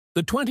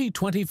The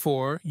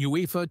 2024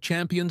 UEFA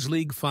Champions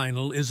League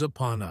final is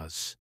upon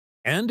us,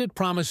 and it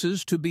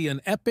promises to be an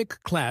epic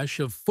clash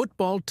of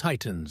football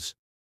titans.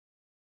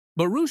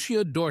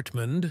 Borussia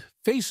Dortmund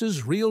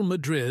faces Real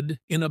Madrid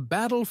in a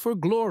battle for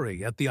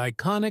glory at the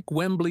iconic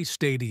Wembley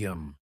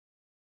Stadium.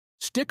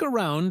 Stick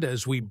around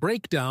as we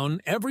break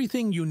down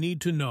everything you need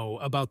to know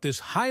about this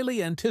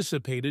highly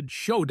anticipated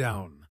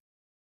showdown.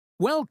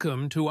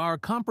 Welcome to our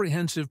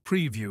comprehensive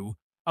preview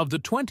of the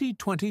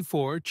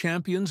 2024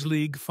 Champions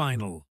League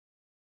final.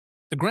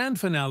 The grand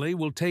finale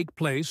will take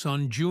place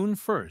on June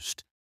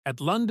 1st at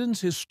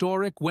London's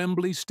historic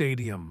Wembley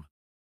Stadium,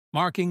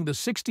 marking the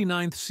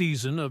 69th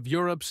season of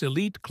Europe's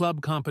elite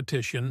club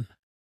competition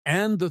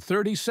and the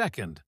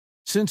 32nd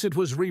since it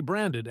was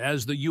rebranded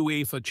as the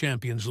UEFA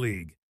Champions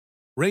League.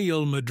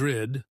 Real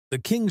Madrid, the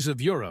kings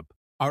of Europe,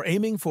 are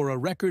aiming for a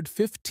record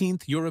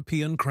 15th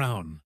European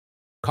crown.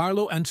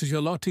 Carlo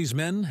Ancelotti's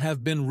men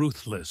have been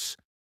ruthless,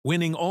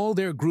 winning all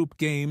their group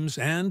games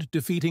and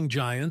defeating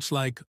giants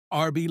like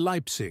RB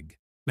Leipzig,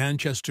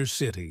 Manchester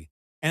City,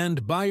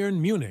 and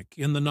Bayern Munich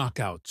in the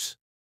knockouts.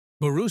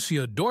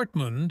 Borussia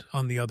Dortmund,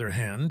 on the other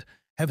hand,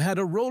 have had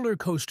a roller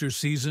coaster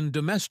season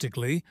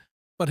domestically,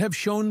 but have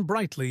shone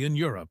brightly in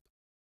Europe,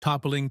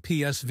 toppling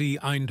PSV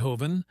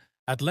Eindhoven,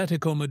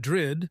 Atletico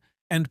Madrid,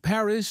 and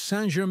Paris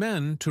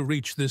Saint-Germain to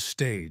reach this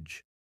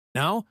stage.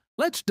 Now,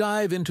 let's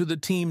dive into the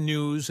team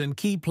news and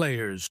key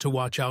players to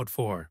watch out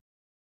for.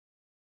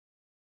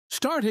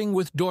 Starting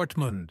with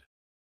Dortmund.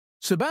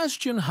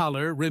 Sebastian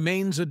Haller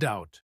remains a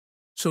doubt,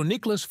 so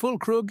Niklas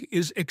Füllkrug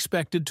is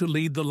expected to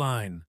lead the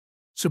line,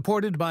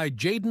 supported by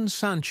Jadon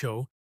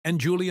Sancho and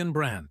Julian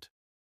Brandt.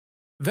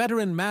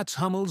 Veteran Mats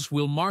Hummels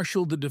will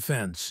marshal the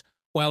defense,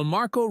 while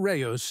Marco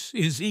Reus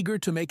is eager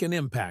to make an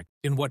impact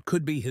in what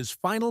could be his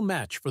final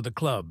match for the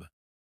club.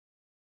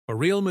 For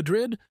Real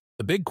Madrid,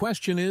 the big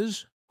question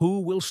is, who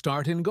will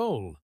start in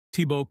goal,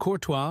 Thibaut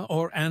Courtois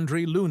or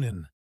Andriy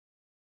Lunin?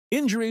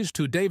 Injuries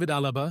to David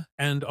Alaba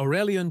and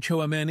Aurelien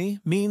Tchouameni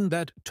mean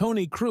that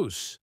Toni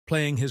Kroos,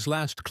 playing his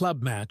last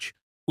club match,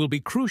 will be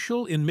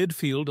crucial in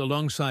midfield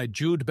alongside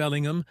Jude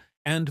Bellingham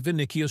and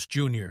Vinicius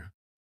Jr.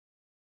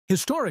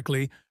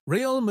 Historically,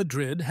 Real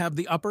Madrid have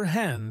the upper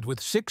hand with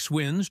 6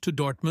 wins to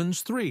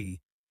Dortmund's 3,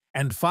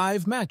 and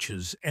 5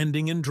 matches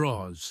ending in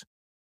draws.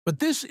 But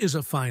this is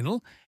a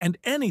final, and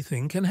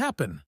anything can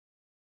happen.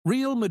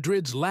 Real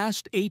Madrid's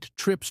last 8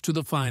 trips to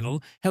the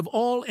final have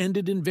all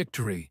ended in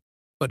victory,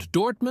 but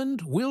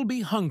Dortmund will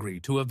be hungry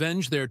to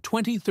avenge their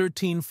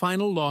 2013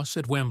 final loss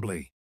at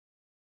Wembley.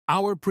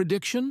 Our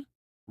prediction?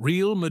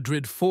 Real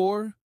Madrid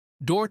 4,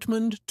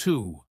 Dortmund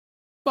 2.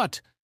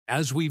 But,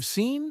 as we've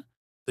seen,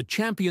 the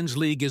Champions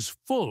League is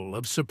full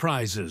of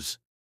surprises.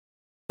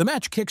 The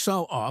match kicks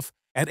off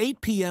at 8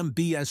 p.m.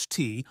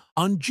 BST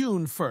on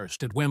June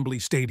 1st at Wembley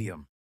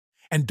Stadium.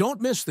 And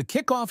don't miss the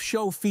kickoff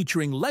show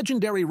featuring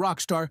legendary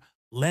rock star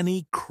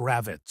Lenny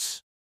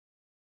Kravitz.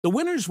 The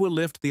winners will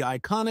lift the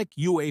iconic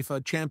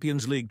UEFA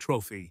Champions League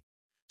trophy,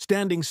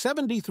 standing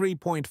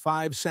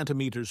 73.5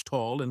 centimeters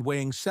tall and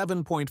weighing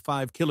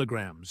 7.5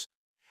 kilograms,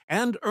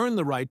 and earn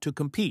the right to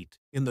compete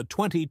in the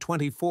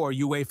 2024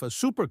 UEFA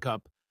Super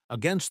Cup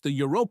against the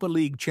Europa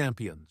League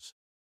champions.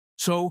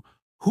 So,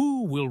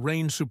 who will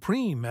reign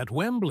supreme at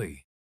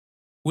Wembley?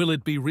 Will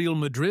it be Real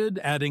Madrid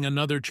adding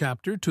another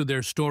chapter to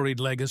their storied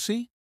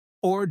legacy,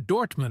 or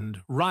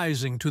Dortmund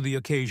rising to the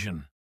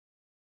occasion?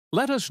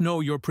 Let us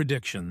know your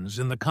predictions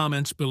in the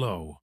comments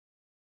below.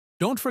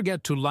 Don't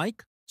forget to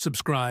like,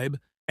 subscribe,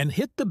 and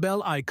hit the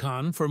bell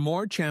icon for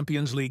more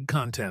Champions League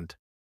content.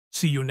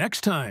 See you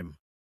next time!